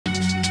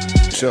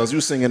Shells, you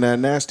was singing that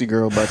Nasty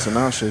Girl by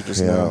Tinashe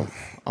just now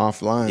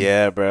offline.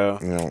 Yeah, bro.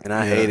 Yeah. And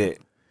I hate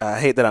it. I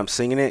hate that I'm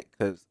singing it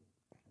because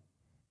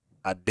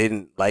I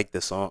didn't like the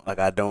song. Like,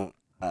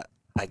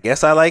 I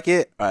guess I like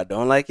it or I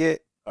don't like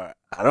it or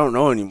I don't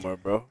know anymore,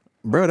 bro.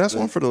 Bro, that's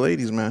one for the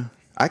ladies, man.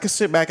 I could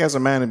sit back as a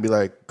man and be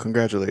like,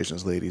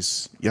 congratulations,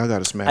 ladies. Y'all got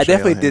to smash. I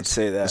definitely y'all did hands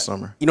say that. this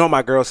summer. You know,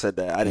 my girl said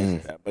that. I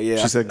didn't say that. But yeah.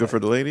 She said good for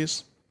the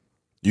ladies?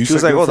 You She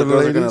was said like, good oh, for the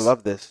girls are going to ladies?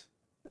 love this.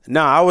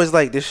 No, I was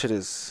like, this shit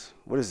is,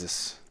 what is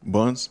this?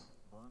 Buns?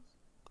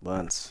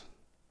 Buns.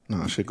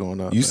 Nah, shit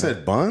going up. You man.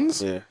 said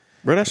buns? Yeah.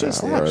 Bro, that shit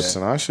Bro, slaps.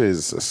 Tinashe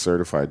is a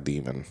certified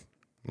demon.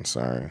 I'm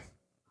sorry.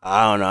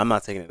 I don't know. I'm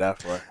not taking it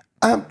that far.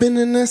 I've been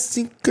in a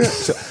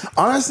secret.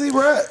 Honestly,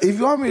 bro, if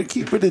you want me to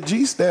keep it a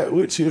G-stat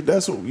with you, if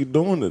that's what we're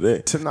doing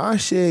today.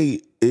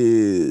 Tinashe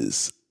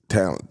is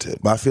talented.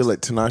 But I feel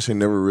like Tinashe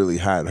never really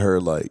had her,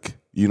 like,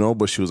 you know,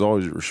 but she was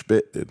always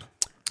respected.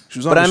 She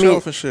was on But the I mean-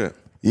 shelf and shit.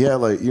 Yeah,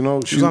 like, you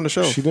know, She was on the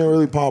show. She didn't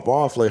really pop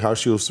off like how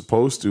she was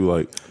supposed to.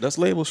 Like, That's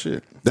label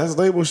shit. that's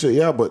label shit,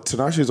 yeah, but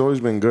Tinashe's always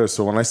been good.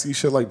 So when I see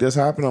shit like this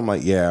happen, I'm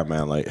like, yeah,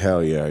 man, like,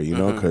 hell yeah, you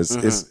know, because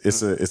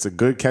it's a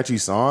good, catchy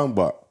song.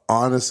 But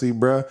honestly,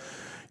 bruh,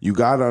 you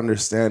got to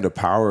understand the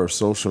power of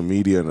social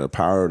media and the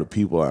power of the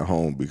people at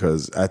home,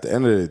 because at the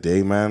end of the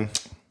day, man,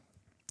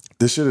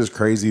 this shit is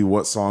crazy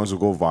what songs will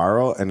go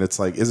viral. And it's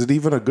like, is it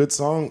even a good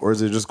song, or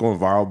is it just going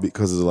viral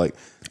because of like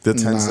the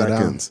 10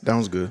 seconds? That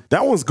one's good.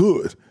 That one's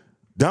good.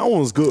 That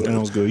one's good. That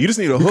one's good. You just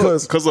need a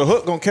hook, because the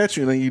hook gonna catch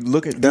you, and then you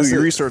look at do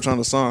your research on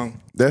the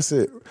song. That's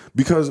it.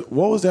 Because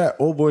what was that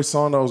old boy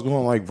song that was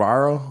going like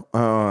viral?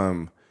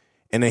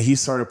 And then he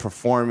started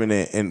performing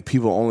it, and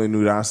people only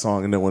knew that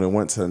song. And then when it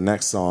went to the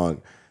next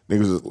song,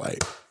 niggas was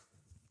like,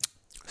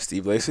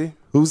 Steve Lacy?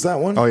 "Who's that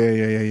one?" Oh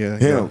yeah.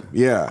 Him.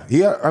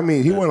 Yeah. I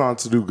mean, he went on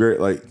to do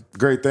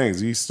great things.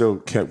 He still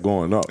kept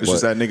going up. It's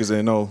just that niggas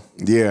didn't know.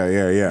 Yeah.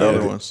 The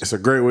other ones. It's a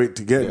great way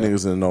to get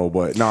niggas to know.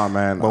 But nah,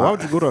 man. But why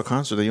would you go to a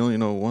concert that you only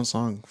know one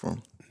song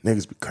from?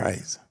 Niggas be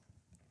crazy.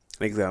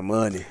 Niggas got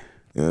money.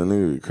 Yeah,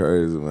 niggas be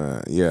crazy,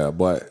 man. Yeah,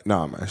 but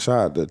nah, man. Shout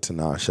out to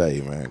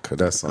Tinashe, man, because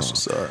that song.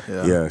 what's up,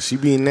 Yeah, she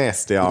be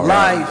nasty, all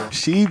right.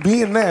 She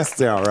be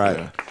nasty, all right.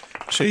 Yeah.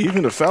 Shit,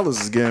 even the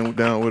fellas is getting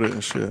down with it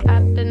and shit.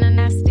 I've been a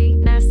nasty.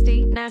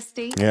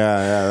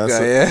 Yeah, that's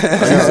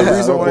That's the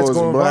reason why it's was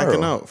going blacking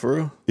viral. out, for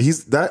real.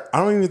 He's that. I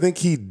don't even think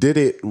he did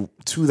it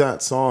to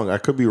that song. I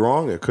could be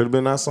wrong. It could have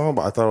been that song,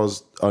 but I thought it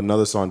was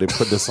another song. They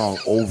put the song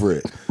over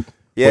it.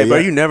 Yeah, But bro,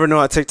 yeah. you never know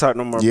on TikTok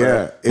no more,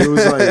 Yeah, bro. it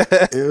was like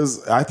it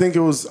was. I think it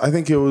was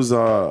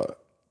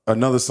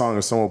another song,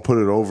 and someone put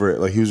it over it.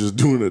 Like he was just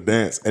doing a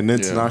dance, and then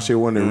Tinashe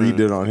went and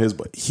redid it on his.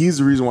 But he's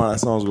the reason why that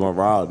song's going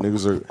viral.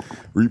 Niggas are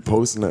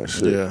reposting that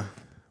shit. Yeah.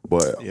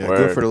 But Yeah,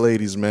 good for the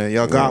ladies, man.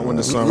 Y'all got one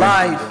this summer.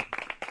 Live.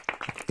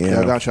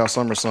 Y'all got y'all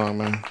summer song,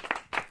 man.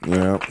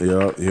 yeah.